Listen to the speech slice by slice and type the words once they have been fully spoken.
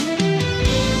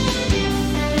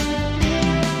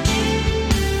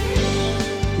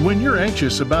When you're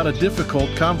anxious about a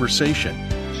difficult conversation,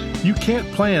 you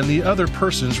can't plan the other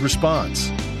person's response,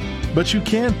 but you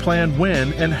can plan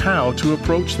when and how to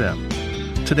approach them.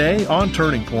 Today on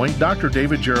Turning Point, Dr.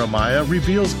 David Jeremiah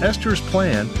reveals Esther's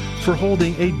plan for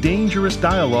holding a dangerous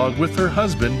dialogue with her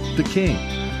husband, the king.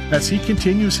 As he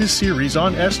continues his series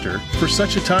on Esther for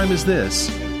such a time as this,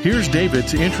 here's David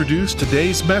to introduce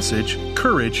today's message,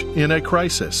 Courage in a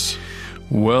Crisis.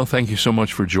 Well, thank you so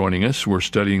much for joining us. We're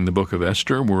studying the book of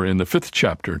Esther. We're in the 5th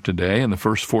chapter today, in the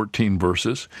first 14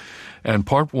 verses, and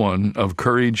part 1 of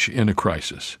Courage in a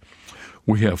Crisis.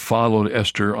 We have followed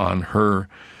Esther on her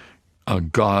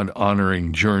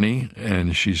God-honoring journey,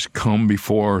 and she's come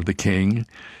before the king,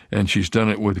 and she's done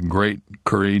it with great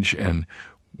courage, and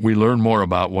we learn more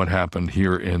about what happened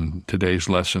here in today's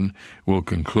lesson. We'll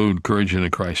conclude Courage in a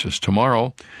Crisis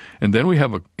tomorrow. And then we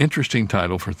have an interesting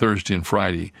title for Thursday and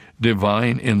Friday,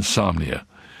 Divine Insomnia,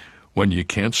 when you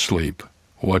can't sleep,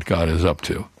 what God is up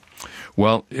to.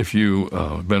 Well, if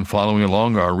you've been following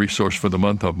along, our resource for the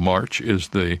month of March is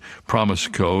the Promise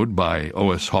Code by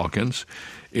O.S. Hawkins.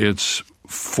 It's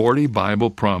 40 Bible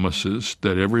promises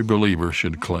that every believer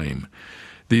should claim.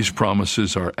 These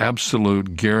promises are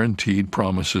absolute, guaranteed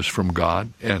promises from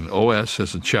God, and O.S.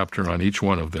 has a chapter on each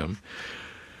one of them.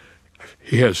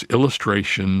 He has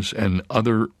illustrations and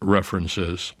other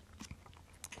references,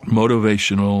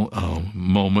 motivational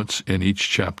moments in each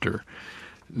chapter.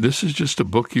 This is just a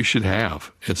book you should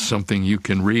have. It's something you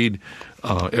can read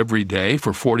every day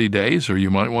for 40 days, or you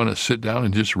might want to sit down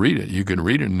and just read it. You can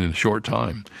read it in a short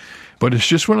time. But it's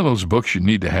just one of those books you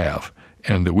need to have.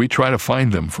 And we try to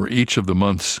find them for each of the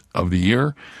months of the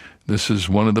year. This is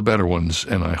one of the better ones,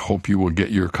 and I hope you will get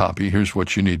your copy. Here's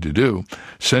what you need to do.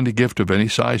 Send a gift of any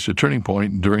size to Turning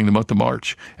Point during the month of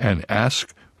March and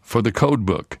ask for the code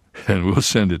book, and we'll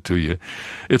send it to you.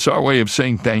 It's our way of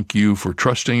saying thank you for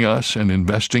trusting us and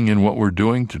investing in what we're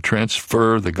doing to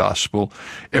transfer the gospel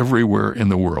everywhere in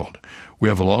the world. We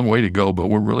have a long way to go,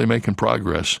 but we're really making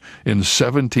progress. In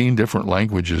 17 different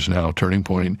languages now, Turning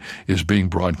Point is being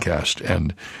broadcast.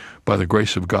 And by the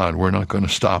grace of God, we're not going to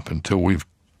stop until we've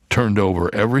turned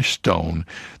over every stone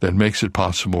that makes it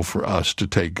possible for us to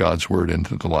take God's word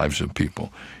into the lives of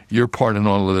people. Your part in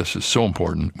all of this is so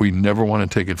important. We never want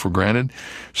to take it for granted.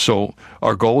 So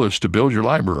our goal is to build your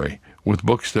library with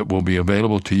books that will be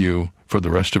available to you for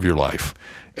the rest of your life,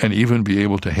 and even be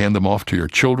able to hand them off to your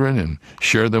children and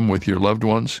share them with your loved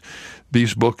ones.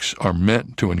 These books are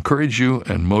meant to encourage you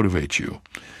and motivate you.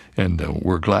 And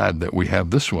we're glad that we have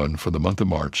this one for the month of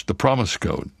March, The Promise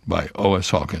Code by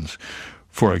O.S. Hawkins,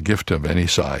 for a gift of any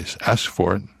size. Ask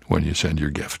for it when you send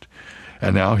your gift.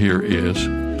 And now here is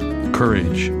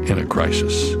Courage in a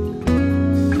Crisis.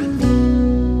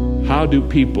 How do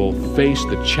people face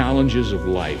the challenges of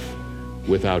life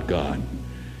without God?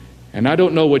 And I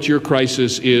don't know what your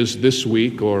crisis is this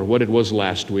week, or what it was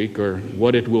last week, or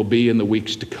what it will be in the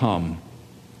weeks to come.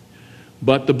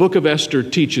 But the book of Esther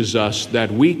teaches us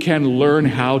that we can learn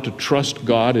how to trust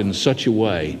God in such a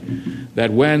way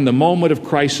that when the moment of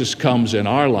crisis comes in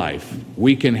our life,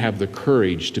 we can have the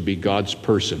courage to be God's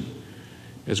person.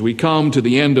 As we come to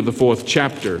the end of the 4th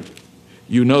chapter,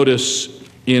 you notice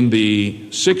in the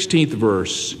 16th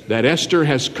verse that Esther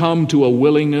has come to a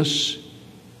willingness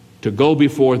to go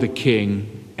before the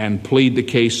king and plead the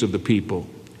case of the people.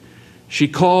 She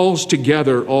calls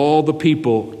together all the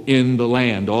people in the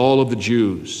land, all of the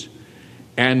Jews,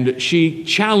 and she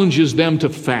challenges them to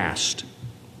fast,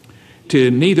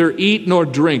 to neither eat nor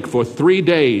drink for 3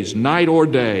 days, night or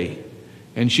day.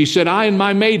 And she said, I and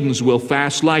my maidens will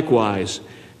fast likewise,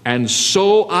 and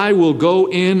so I will go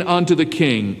in unto the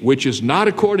king, which is not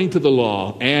according to the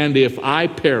law, and if I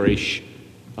perish,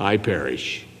 I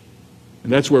perish.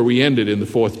 And that's where we ended in the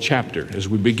 4th chapter. As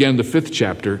we begin the 5th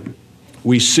chapter,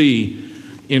 we see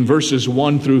in verses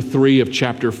 1 through 3 of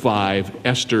chapter 5,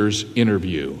 Esther's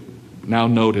interview. Now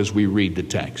note as we read the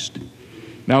text.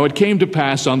 Now it came to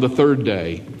pass on the 3rd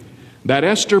day that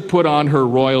Esther put on her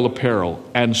royal apparel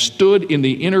and stood in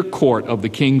the inner court of the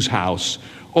king's house,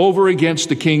 over against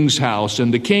the king's house,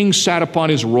 and the king sat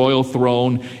upon his royal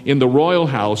throne in the royal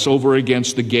house over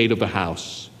against the gate of the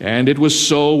house. And it was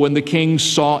so, when the king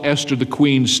saw Esther the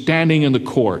queen standing in the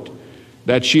court,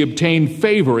 that she obtained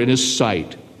favor in his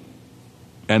sight.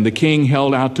 And the king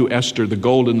held out to Esther the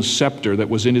golden scepter that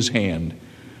was in his hand.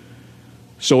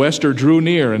 So Esther drew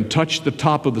near and touched the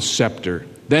top of the scepter.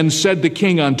 Then said the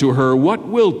king unto her, What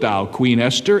wilt thou, Queen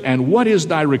Esther, and what is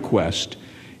thy request?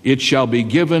 It shall be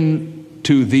given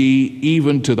to thee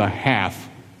even to the half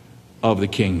of the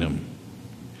kingdom.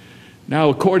 Now,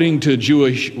 according to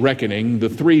Jewish reckoning, the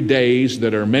 3 days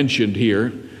that are mentioned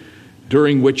here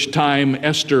during which time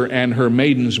Esther and her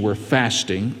maidens were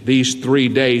fasting. These 3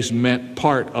 days meant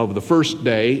part of the first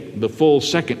day, the full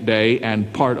second day,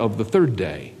 and part of the third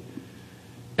day.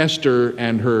 Esther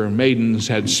and her maidens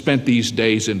had spent these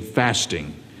days in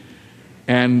fasting.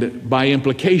 And by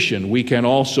implication, we can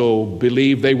also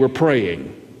believe they were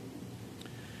praying.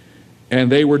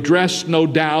 And they were dressed, no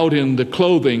doubt, in the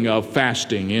clothing of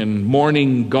fasting, in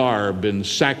mourning garb, in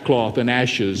sackcloth and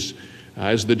ashes,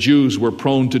 as the Jews were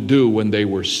prone to do when they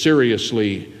were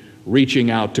seriously reaching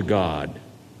out to God.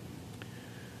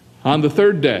 On the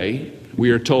third day, we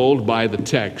are told by the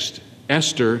text,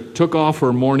 Esther took off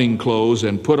her mourning clothes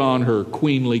and put on her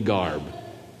queenly garb.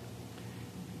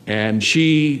 And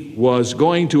she was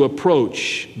going to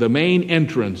approach the main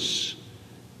entrance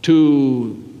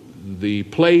to the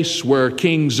place where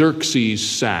King Xerxes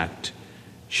sat.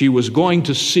 She was going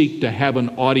to seek to have an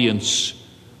audience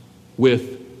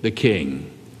with the king.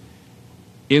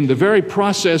 In the very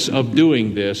process of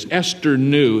doing this, Esther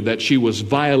knew that she was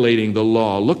violating the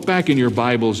law. Look back in your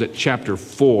Bibles at chapter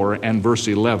 4 and verse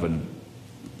 11.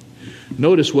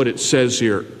 Notice what it says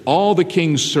here. All the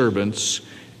king's servants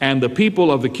and the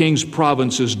people of the king's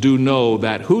provinces do know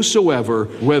that whosoever,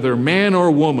 whether man or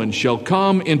woman, shall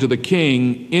come into the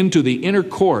king, into the inner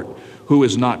court, who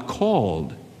is not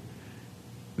called,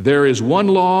 there is one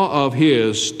law of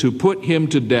his to put him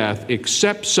to death,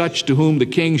 except such to whom the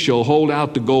king shall hold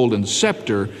out the golden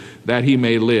scepter, that he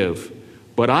may live.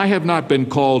 But I have not been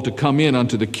called to come in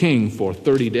unto the king for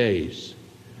 30 days.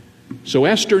 So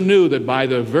Esther knew that by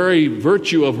the very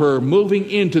virtue of her moving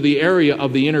into the area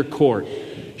of the inner court,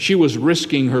 she was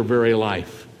risking her very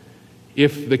life.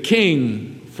 If the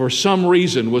king, for some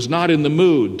reason, was not in the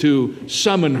mood to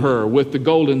summon her with the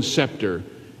golden scepter,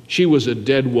 she was a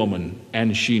dead woman,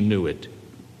 and she knew it.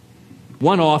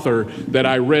 One author that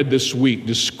I read this week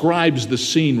describes the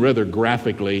scene rather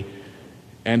graphically,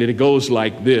 and it goes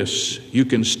like this. You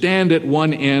can stand at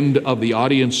one end of the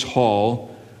audience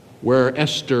hall where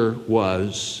Esther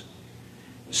was.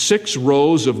 6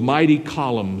 rows of mighty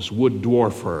columns would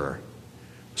dwarf her.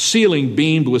 Ceiling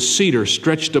beamed with cedar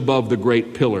stretched above the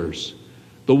great pillars.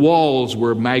 The walls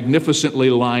were magnificently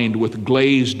lined with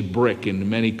glazed brick in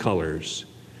many colors.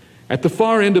 At the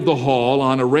far end of the hall,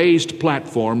 on a raised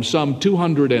platform some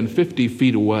 250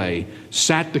 feet away,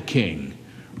 sat the king,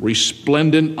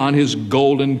 resplendent on his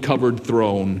golden-covered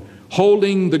throne,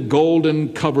 holding the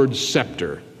golden-covered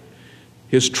scepter.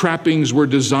 His trappings were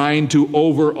designed to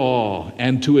overawe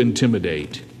and to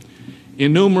intimidate.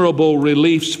 Innumerable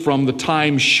reliefs from the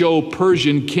time show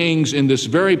Persian kings in this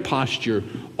very posture,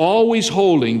 always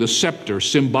holding the scepter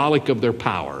symbolic of their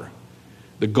power.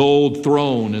 The gold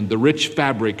throne and the rich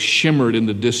fabric shimmered in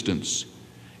the distance.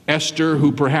 Esther,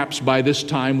 who perhaps by this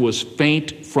time was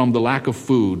faint from the lack of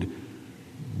food,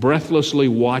 breathlessly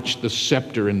watched the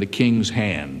scepter in the king's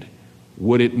hand.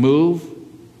 Would it move,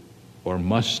 or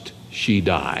must she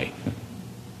die?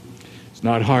 It's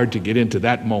not hard to get into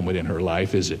that moment in her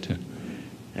life, is it?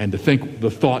 And to think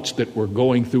the thoughts that were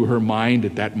going through her mind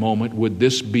at that moment. Would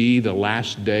this be the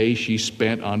last day she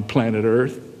spent on planet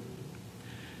Earth?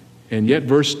 And yet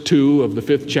verse 2 of the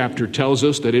 5th chapter tells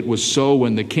us that it was so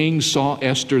when the king saw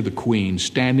Esther the queen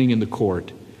standing in the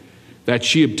court, that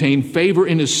she obtained favor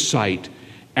in his sight,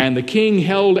 and the king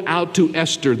held out to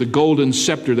Esther the golden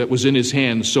scepter that was in his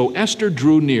hand. So Esther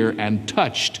drew near and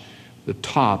touched the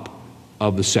top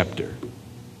of the scepter.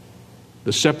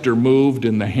 The scepter moved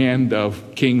in the hand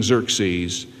of King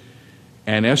Xerxes,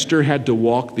 and Esther had to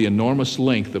walk the enormous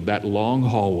length of that long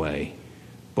hallway.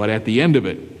 But at the end of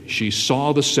it, she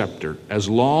saw the scepter, as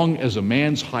long as a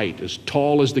man's height, as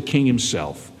tall as the king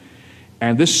himself.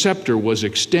 And this scepter was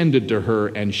extended to her,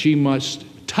 and she must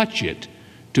touch it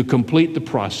to complete the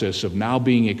process of now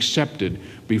being accepted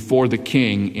before the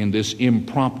king in this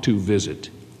impromptu visit.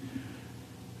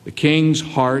 The king's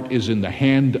heart is in the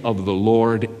hand of the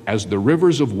Lord, as the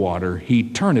rivers of water. He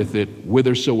turneth it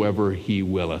whithersoever he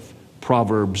willeth.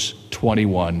 Proverbs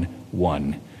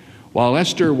 21:1. While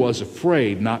Esther was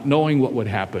afraid, not knowing what would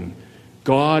happen,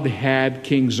 God had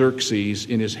King Xerxes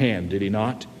in his hand, did he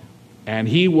not? And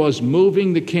he was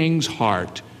moving the king's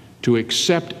heart to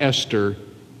accept Esther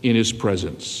in his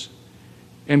presence.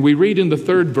 And we read in the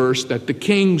 3rd verse that the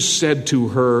king said to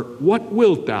her, "What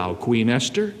wilt thou, Queen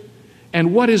Esther?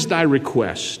 And what is thy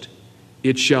request?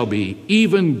 It shall be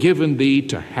even given thee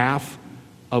to half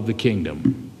of the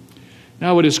kingdom."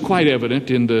 Now it is quite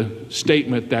evident in the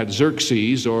statement that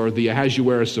Xerxes, or the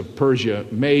Ahasuerus of Persia,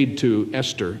 made to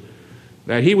Esther,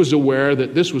 that he was aware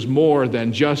that this was more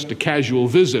than just a casual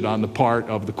visit on the part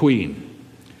of the queen.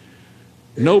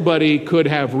 Nobody could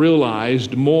have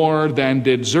realized more than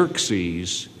did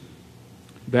Xerxes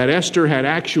that Esther had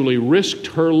actually risked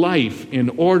her life in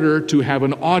order to have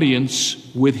an audience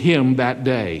with him that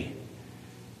day.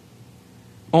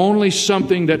 Only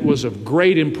something that was of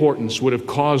great importance would have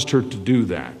caused her to do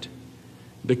that.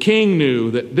 The king knew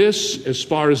that this, as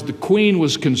far as the queen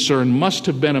was concerned, must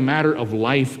have been a matter of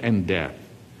life and death.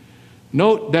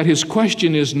 Note that his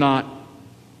question is not,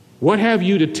 "What have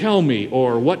you to tell me?"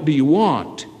 or "What do you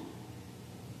want?"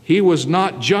 He was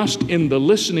not just in the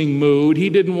listening mood. He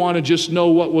didn't want to just know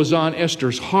what was on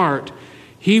Esther's heart.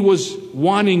 He was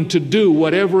wanting to do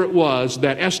whatever it was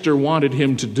that Esther wanted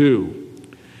him to do.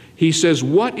 He says,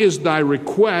 "What is thy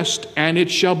request, and it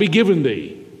shall be given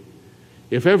thee."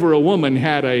 If ever a woman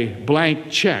had a blank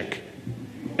check,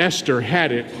 Esther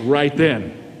had it right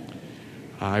then.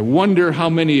 I wonder how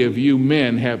many of you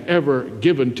men have ever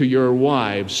given to your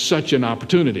wives such an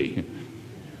opportunity.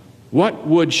 What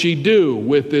would she do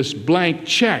with this blank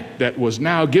check that was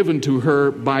now given to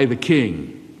her by the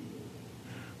king?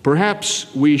 Perhaps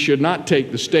we should not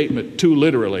take the statement too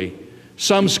literally.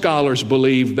 Some scholars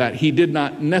believe that he did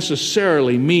not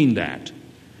necessarily mean that.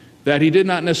 That he did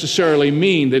not necessarily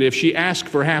mean that if she asked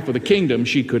for half of the kingdom,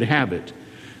 she could have it.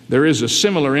 There is a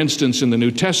similar instance in the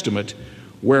New Testament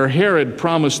where Herod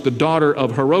promised the daughter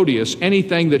of Herodias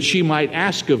anything that she might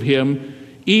ask of him,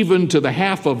 even to the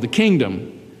half of the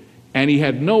kingdom. And he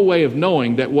had no way of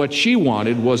knowing that what she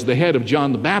wanted was the head of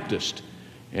John the Baptist.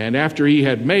 And after he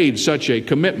had made such a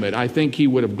commitment, I think he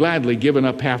would have gladly given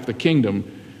up half the kingdom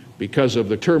because of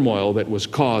the turmoil that was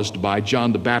caused by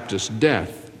John the Baptist's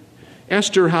death.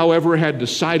 Esther, however, had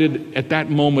decided at that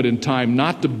moment in time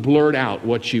not to blurt out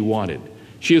what she wanted.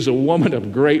 She is a woman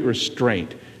of great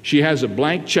restraint. She has a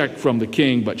blank check from the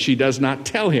king, but she does not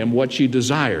tell him what she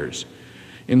desires.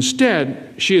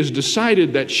 Instead, she has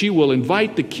decided that she will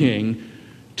invite the king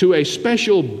to a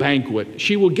special banquet.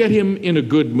 She will get him in a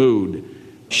good mood.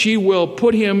 She will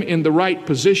put him in the right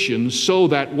position so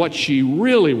that what she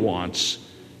really wants,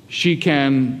 she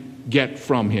can get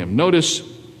from him. Notice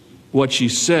what she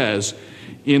says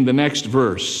in the next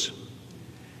verse.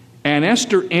 And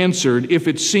Esther answered, "If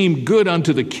it seem good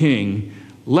unto the king,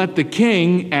 let the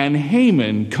king and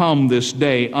Haman come this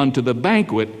day unto the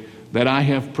banquet that I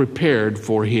have prepared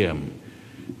for him."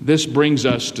 This brings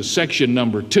us to section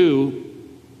number 2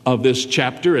 of this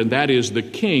chapter, and that is the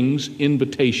king's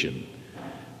invitation.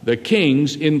 The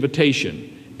king's invitation.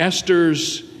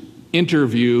 Esther's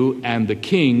interview and the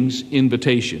king's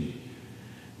invitation.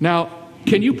 Now,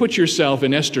 can you put yourself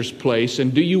in Esther's place,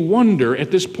 and do you wonder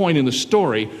at this point in the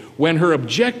story, when her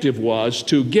objective was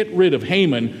to get rid of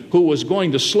Haman, who was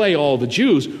going to slay all the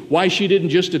Jews, why she didn't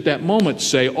just at that moment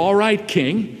say, "All right,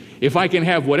 king, if I can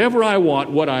have whatever I want,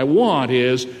 what I want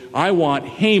is, I want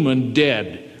Haman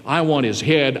dead. I want his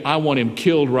head. I want him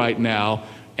killed right now.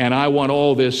 And I want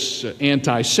all this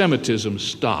anti-Semitism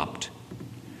stopped."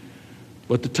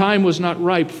 But the time was not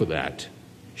ripe for that.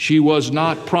 She was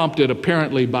not prompted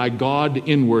apparently by God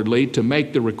inwardly to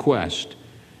make the request.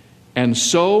 And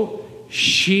so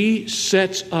she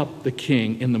sets up the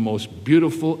king in the most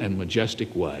beautiful and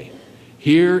majestic way.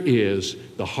 Here is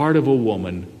the heart of a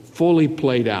woman fully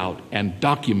played out and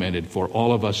documented for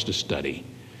all of us to study.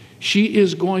 She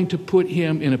is going to put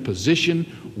him in a position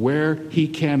where he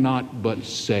cannot but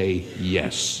say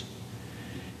yes.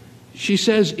 She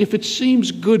says, "If it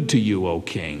seems good to you, O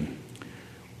king,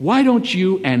 why don't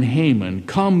you and Haman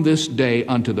come this day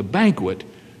unto the banquet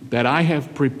that I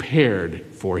have prepared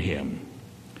for him?"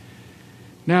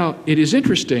 Now, it is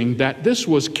interesting that this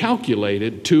was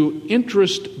calculated to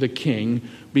interest the king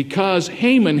because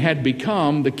Haman had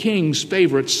become the king's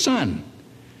favorite son.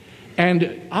 And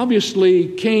obviously,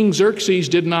 King Xerxes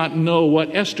did not know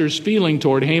what Esther's feeling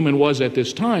toward Haman was at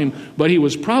this time, but he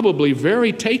was probably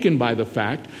very taken by the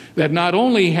fact that not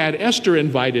only had Esther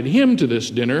invited him to this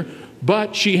dinner,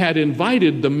 but she had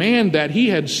invited the man that he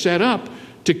had set up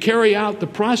to carry out the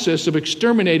process of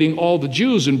exterminating all the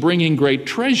Jews and bringing great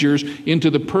treasures into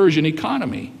the Persian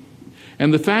economy.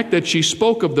 And the fact that she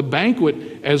spoke of the banquet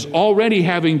as already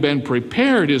having been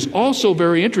prepared is also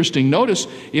very interesting. Notice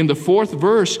in the 4th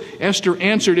verse, Esther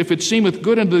answered, "If it seemeth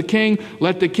good unto the king,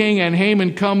 let the king and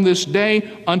Haman come this day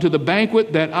unto the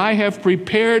banquet that I have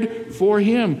prepared for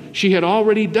him." She had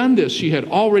already done this. She had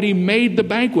already made the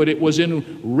banquet. It was in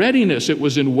readiness. It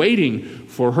was in waiting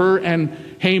for her and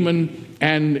Haman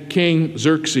and King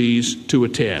Xerxes to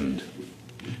attend.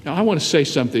 Now, I want to say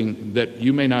something that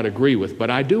you may not agree with,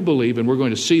 but I do believe, and we're going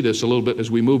to see this a little bit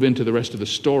as we move into the rest of the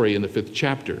story in the 5th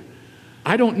chapter.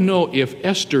 I don't know if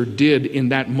Esther did in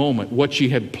that moment what she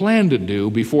had planned to do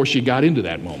before she got into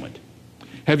that moment.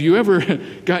 Have you ever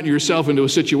gotten yourself into a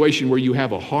situation where you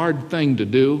have a hard thing to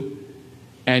do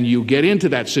And you get into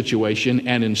that situation,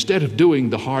 and instead of doing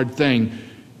the hard thing,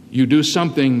 you do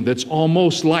something that's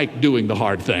almost like doing the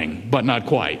hard thing, but not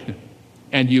quite.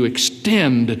 And you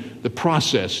extend the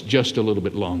process just a little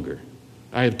bit longer.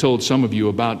 I have told some of you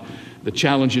about the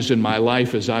challenges in my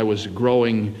life as I was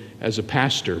growing as a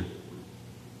pastor.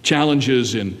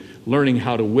 Challenges in learning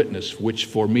how to witness, which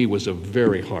for me was a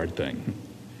very hard thing.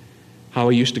 How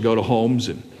I used to go to homes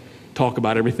and talk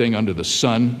about everything under the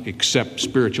sun except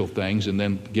spiritual things, and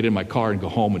then get in my car and go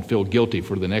home and feel guilty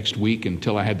for the next week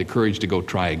until I had the courage to go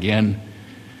try again.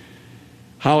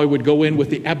 How I would go in with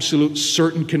the absolute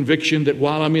certain conviction that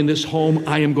while I'm in this home,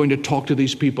 I am going to talk to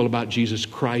these people about Jesus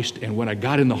Christ. And when I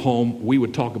got in the home, we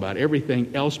would talk about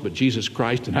everything else but Jesus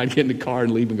Christ, and I'd get in the car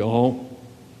and leave and go home.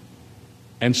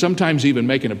 And sometimes even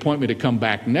make an appointment to come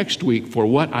back next week for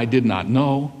what I did not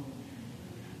know,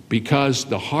 because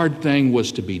the hard thing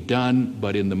was to be done,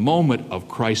 but in the moment of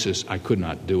crisis, I could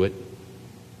not do it.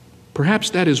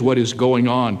 Perhaps that is what is going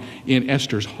on in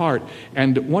Esther's heart.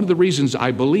 And one of the reasons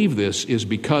I believe this is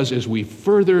because as we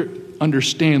further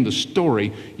understand the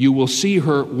story, you will see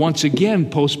her once again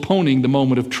postponing the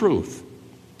moment of truth.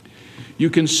 You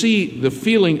can see the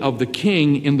feeling of the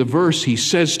king in the verse. He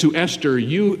says to Esther,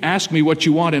 "You ask me what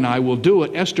you want and I will do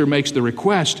it." Esther makes the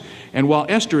request. And while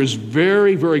Esther is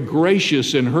very, very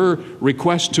gracious in her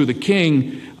request to the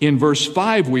king, in verse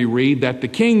 5 we read that the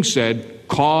king said,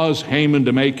 "Cause Haman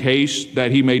to make haste,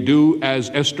 that he may do as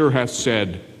Esther hath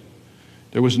said."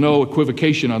 There was no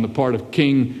equivocation on the part of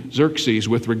King Xerxes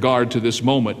with regard to this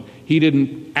moment. He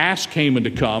didn't ask Haman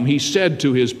to come. He said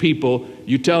to his people,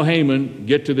 "You tell Haman,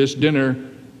 get to this dinner.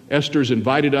 Esther's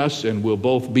invited us and we'll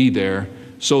both be there."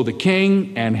 So the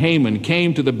king and Haman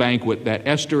came to the banquet that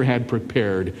Esther had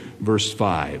prepared, verse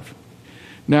 5.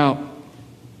 Now,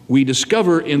 we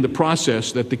discover in the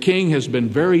process that the king has been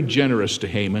very generous to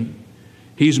Haman.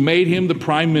 He's made him the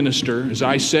prime minister. As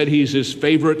I said, he's his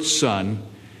favorite son.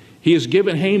 He has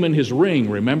given Haman his ring.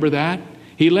 Remember that?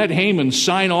 He let Haman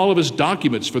sign all of his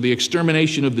documents for the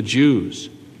extermination of the Jews.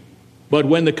 But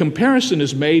when the comparison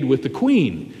is made with the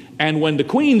queen, and when the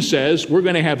queen says, "We're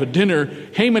going to have a dinner,"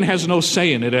 Haman has no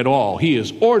say in it at all. He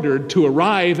is ordered to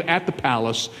arrive at the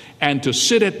palace and to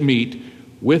sit at meat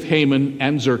with Haman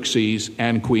and Xerxes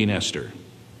and Queen Esther.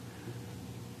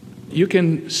 You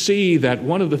can see that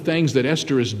one of the things that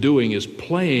Esther is doing is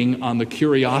playing on the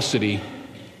curiosity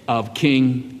of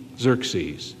King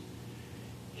Xerxes.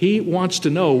 He wants to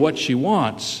know what she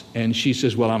wants, and she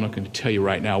says, "Well, I'm not going to tell you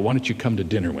right now. Why don't you come to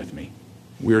dinner with me?"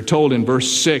 We are told in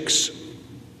verse 6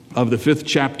 of the 5th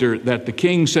chapter that the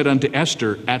king said unto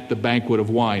Esther at the banquet of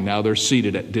wine, now they're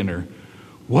seated at dinner,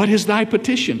 "What is thy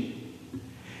petition?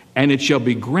 And it shall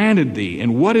be granted thee.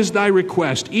 And what is thy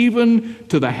request? Even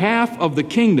to the half of the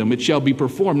kingdom it shall be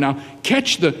performed." Now,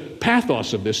 catch the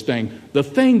pathos of this thing. The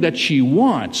thing that she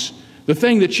wants, the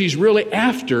thing that she's really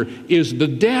after, is the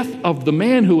death of the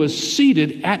man who is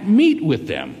seated at meat with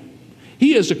them.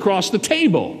 He is across the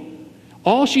table.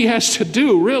 All she has to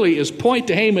do really is point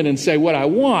to Haman and say, "What I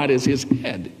want is his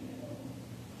head."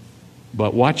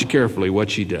 But watch carefully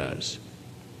what she does.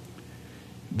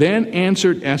 Then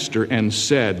answered Esther and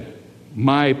said,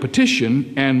 "My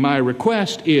petition and my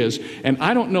request is," and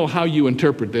I don't know how you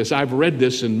interpret this. I've read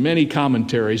this in many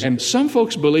commentaries, and some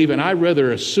folks believe, and I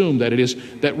rather assume that it is,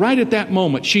 that right at that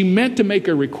moment she meant to make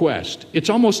a request. It's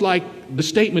almost like the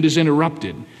statement is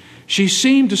interrupted. She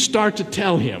seemed to start to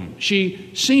tell him. She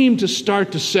seemed to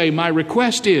start to say, "My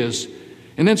request is,"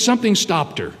 and then something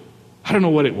stopped her. I don't know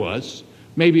what it was.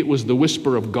 Maybe it was the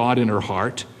whisper of God in her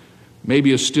heart.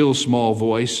 Maybe a still small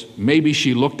voice. Maybe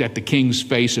she looked at the king's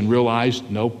face and realized,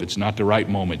 nope, it's not the right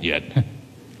moment yet.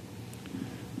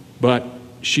 But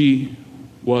she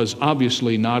was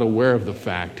obviously not aware of the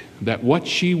fact that what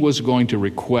she was going to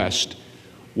request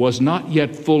was not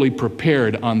yet fully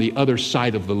prepared on the other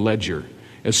side of the ledger.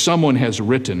 As someone has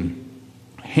written,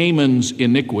 Haman's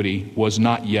iniquity was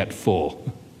not yet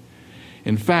full.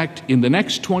 In fact, in the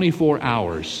next 24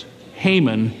 hours,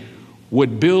 Haman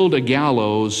would build a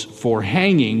gallows for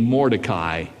hanging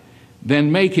Mordecai, then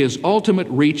make his ultimate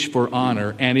reach for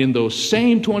honor, and in those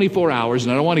same 24 hours,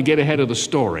 and I don't want to get ahead of the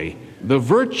story, the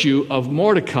virtue of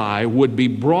Mordecai would be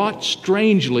brought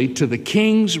strangely to the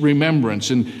king's remembrance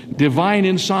in divine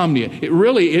insomnia.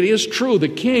 It is true. The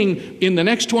king, in the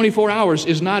next 24 hours,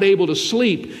 is not able to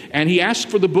sleep, and he asks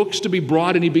for the books to be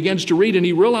brought, and he begins to read, and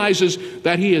he realizes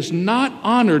that he has not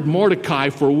honored Mordecai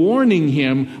for warning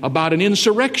him about an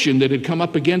insurrection that had come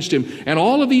up against him. And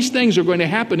all of these things are going to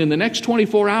happen in the next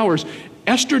 24 hours.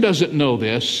 Esther doesn't know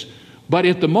this. But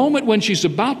at the moment when she's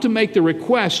about to make the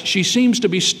request, she seems to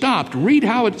be stopped. Read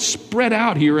how it's spread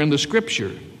out here in the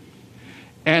scripture.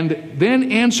 And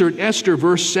then answered Esther,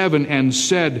 verse 7, and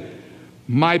said,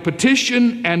 my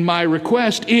petition and my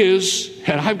request is,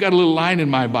 and I've got a little line in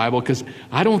my Bible because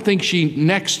I don't think she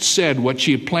next said what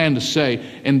she had planned to say.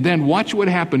 And then watch what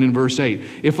happened in verse 8.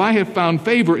 If I have found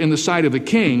favor in the sight of the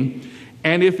king,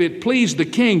 and if it please the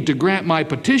king to grant my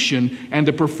petition and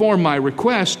to perform my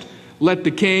request, let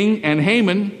the king and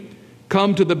Haman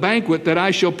come to the banquet that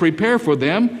I shall prepare for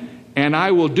them, and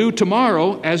I will do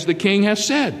tomorrow as the king has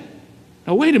said.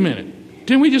 Now wait a minute.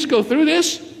 Didn't we just go through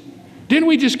this? Didn't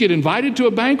we just get invited to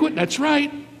a banquet? That's right.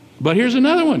 But here's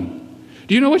another one.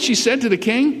 Do you know what she said to the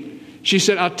king? She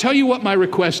said, I'll tell you what my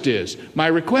request is. My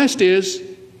request is,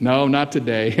 no, not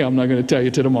today. I'm not going to tell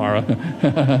you till tomorrow.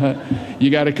 You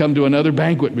got to come to another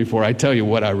banquet before I tell you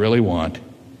what I really want.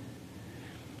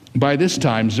 By this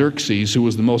time, Xerxes, who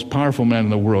was the most powerful man in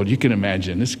the world, you can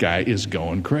imagine this guy is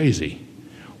going crazy.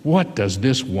 What does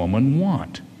this woman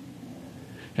want?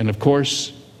 And of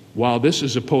course, while this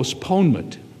is a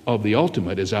postponement of the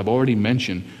ultimate, as I've already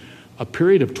mentioned, a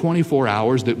period of 24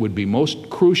 hours that would be most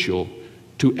crucial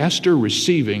to Esther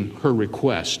receiving her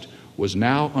request was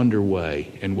now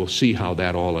underway, and we'll see how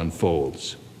that all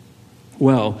unfolds.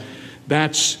 Well,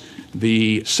 that's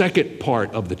the second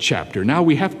part of the chapter. Now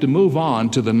we have to move on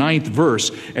to the 9th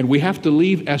verse, and we have to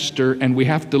leave Esther and we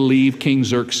have to leave King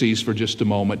Xerxes for just a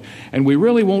moment. And we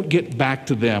really won't get back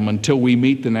to them until we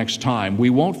meet the next time. We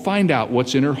won't find out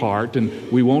what's in her heart,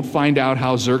 and we won't find out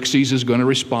how Xerxes is going to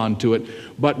respond to it.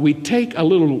 But we take a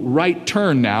little right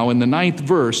turn now in the 9th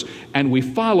verse, and we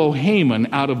follow Haman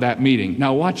out of that meeting.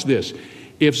 Now watch this.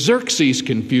 If Xerxes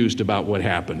confused about what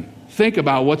happened, think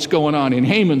about what's going on in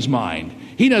Haman's mind.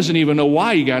 He doesn't even know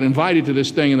why he got invited to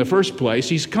this thing in the first place.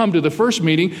 He's come to the first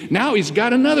meeting. Now he's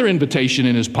got another invitation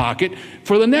in his pocket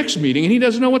for the next meeting, and he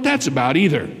doesn't know what that's about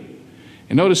either.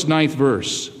 And notice 9th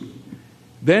verse.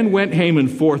 Then went Haman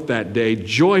forth that day,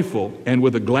 joyful and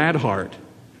with a glad heart.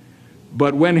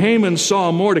 But when Haman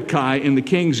saw Mordecai in the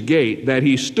king's gate, that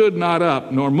he stood not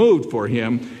up nor moved for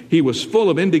him, he was full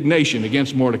of indignation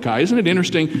against Mordecai. Isn't it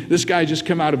interesting? This guy just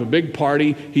come out of a big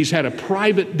party. He's had a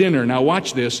private dinner. Now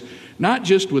watch this. Not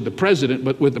just with the president,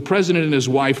 but with the president and his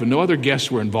wife, and no other guests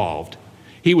were involved.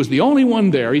 He was the only one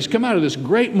there. He's come out of this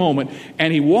great moment,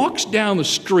 and he walks down the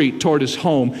street toward his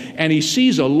home, and he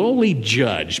sees a lowly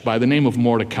judge by the name of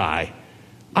Mordecai.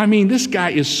 I mean, this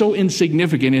guy is so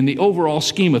insignificant in the overall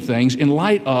scheme of things in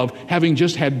light of having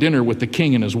just had dinner with the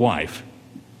king and his wife.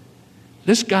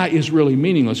 This guy is really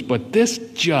meaningless, but this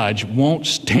judge won't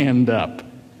stand up.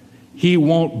 He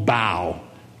won't bow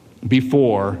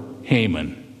before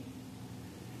Haman.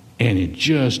 And it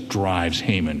just drives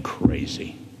Haman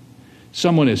crazy.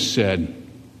 Someone has said,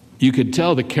 you could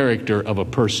tell the character of a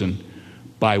person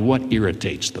by what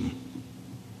irritates them.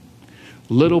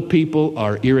 Little people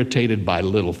are irritated by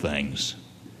little things.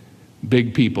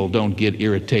 Big people don't get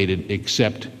irritated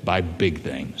except by big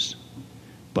things.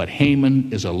 But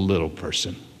Haman is a little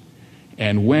person.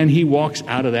 And when he walks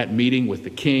out of that meeting with the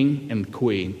king and the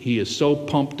queen, he is so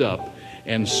pumped up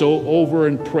and so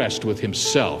over-impressed with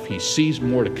himself. He sees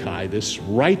Mordecai, this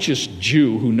righteous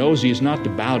Jew who knows he is not to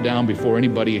bow down before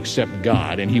anybody except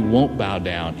God, and he won't bow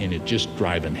down, and it just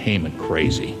driving Haman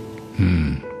crazy.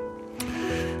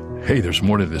 Hey, there's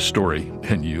more to this story,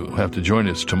 and you have to join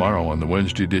us tomorrow on the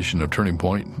Wednesday edition of Turning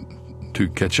Point to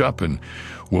catch up, and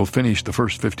we'll finish the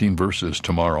first 15 verses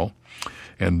tomorrow,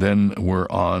 and then we're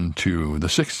on to the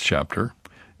 6th chapter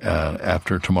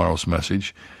after tomorrow's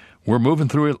message. We're moving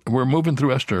through it. We're moving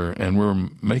through Esther, and we're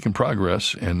making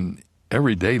progress, and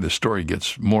every day the story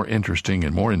gets more interesting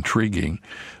and more intriguing.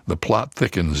 The plot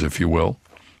thickens, if you will.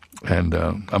 And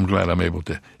I'm glad I'm able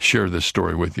to share this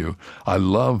story with you. I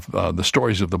love the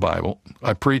stories of the Bible.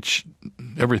 I preach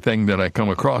everything that I come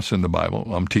across in the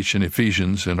Bible. I'm teaching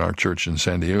Ephesians in our church in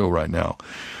San Diego right now.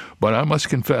 But I must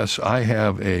confess, I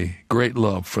have a great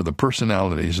love for the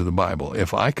personalities of the Bible.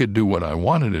 If I could do what I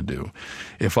wanted to do,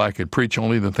 if I could preach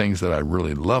only the things that I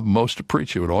really love most to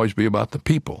preach, it would always be about the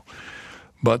people.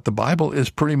 But the Bible is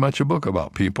pretty much a book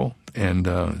about people.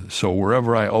 And so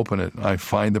wherever I open it, I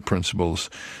find the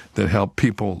principles that help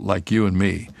people like you and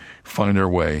me find our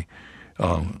way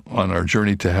on our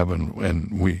journey to heaven,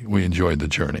 and we enjoyed the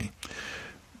journey.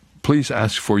 Please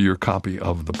ask for your copy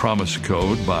of The Promise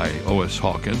Code by O.S.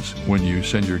 Hawkins when you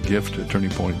send your gift to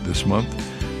Turning Point this month.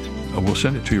 We'll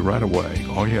send it to you right away.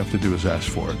 All you have to do is ask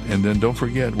for it. And then don't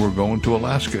forget, we're going to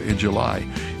Alaska in July.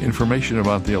 Information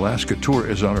about the Alaska tour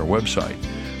is on our website.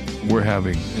 We're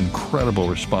having incredible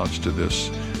response to this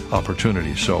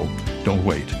opportunity, so don't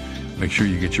wait. Make sure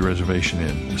you get your reservation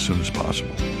in as soon as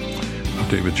possible. I'm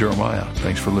David Jeremiah.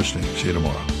 Thanks for listening. See you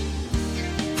tomorrow.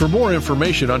 For more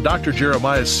information on Dr.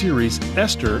 Jeremiah's series,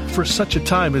 Esther, for Such a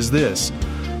Time as This,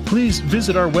 please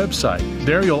visit our website.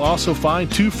 There you'll also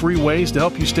find 2 free ways to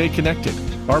help you stay connected: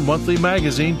 our monthly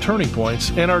magazine, Turning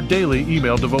Points, and our daily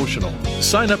email devotional.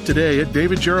 Sign up today at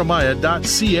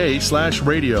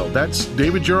davidjeremiah.ca/radio. That's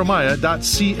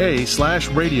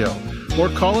davidjeremiah.ca/radio. Or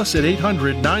call us at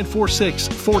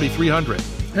 800-946-4300.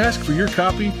 Ask for your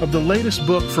copy of the latest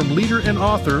book from leader and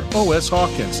author O.S.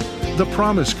 Hawkins, The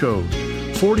Promise Code,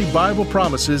 40 Bible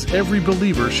Promises Every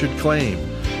Believer Should Claim.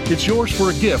 It's yours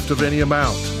for a gift of any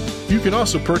amount. You can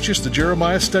also purchase the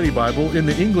Jeremiah Study Bible in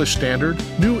the English Standard,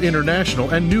 New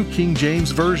International, and New King James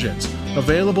versions,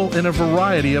 available in a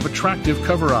variety of attractive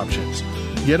cover options.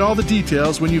 Get all the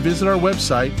details when you visit our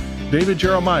website,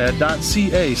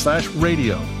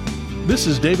 davidjeremiah.ca/radio. This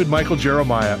is David Michael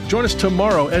Jeremiah. Join us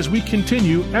tomorrow as we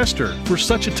continue Esther, for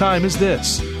Such a Time as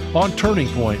This, on Turning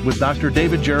Point with Dr.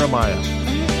 David Jeremiah.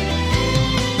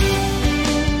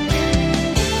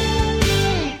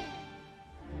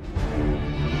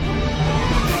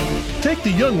 Take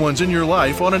the young ones in your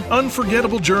life on an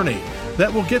unforgettable journey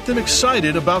that will get them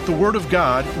excited about the Word of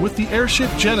God with the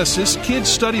Airship Genesis Kids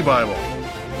Study Bible.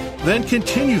 Then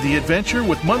continue the adventure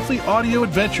with monthly audio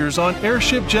adventures on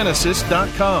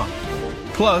airshipgenesis.com.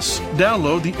 Plus,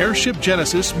 download the Airship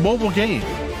Genesis mobile game,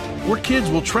 where kids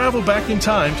will travel back in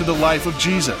time to the life of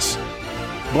Jesus.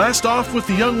 Blast off with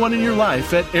the young one in your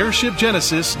life at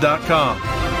airshipgenesis.com.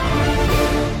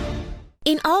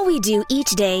 In all we do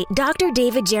each day, Dr.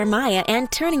 David Jeremiah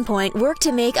and Turning Point work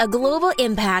to make a global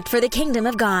impact for the kingdom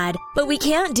of God. But we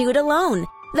can't do it alone.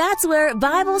 That's where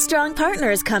Bible Strong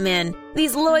Partners come in.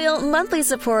 These loyal monthly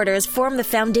supporters form the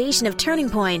foundation of Turning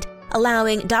Point,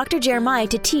 allowing Dr. Jeremiah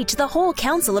to teach the whole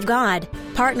counsel of God.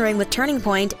 Partnering with Turning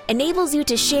Point enables you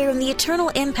to share in the eternal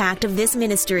impact of this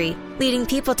ministry, leading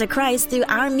people to Christ through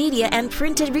our media and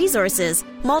printed resources,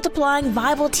 multiplying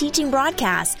Bible teaching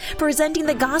broadcasts, presenting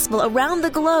the gospel around the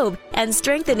globe, and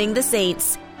strengthening the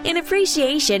saints. In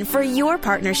appreciation for your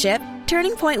partnership,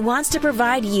 Turning Point wants to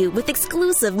provide you with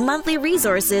exclusive monthly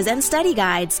resources and study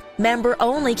guides,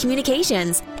 member-only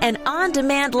communications, an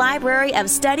on-demand library of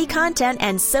study content,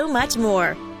 and so much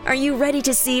more. Are you ready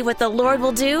to see what the Lord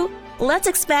will do? Let's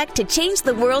expect to change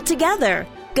the world together.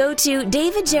 Go to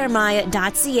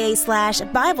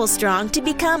davidjeremiah.ca/BibleStrong to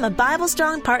become a Bible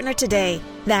Strong partner today.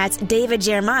 That's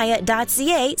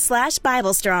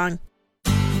davidjeremiah.ca/BibleStrong.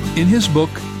 In his book,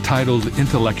 titled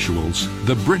Intellectuals,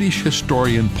 the British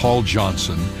historian Paul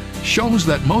Johnson shows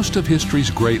that most of history's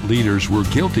great leaders were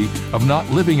guilty of not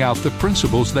living out the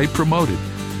principles they promoted.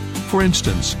 For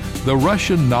instance, the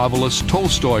Russian novelist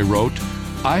Tolstoy wrote,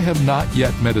 "I have not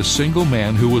yet met a single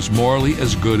man who was morally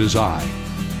as good as I."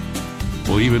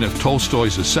 Well, even if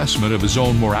Tolstoy's assessment of his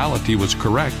own morality was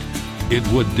correct, it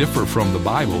would differ from the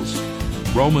Bible's.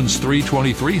 Romans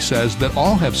 3:23 says that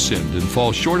all have sinned and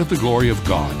fall short of the glory of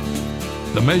God.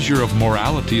 The measure of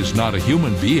morality is not a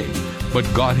human being,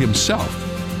 but God Himself.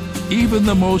 Even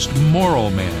the most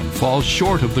moral man falls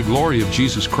short of the glory of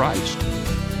Jesus Christ.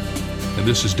 And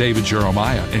this is David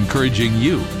Jeremiah encouraging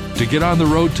you to get on the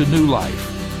road to new life.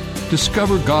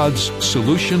 Discover God's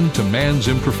solution to man's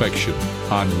imperfection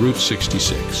on Route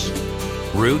 66.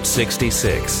 Route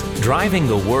 66, driving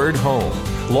the word home.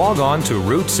 Log on to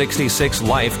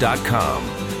Route66Life.com.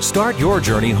 Start your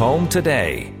journey home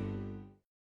today.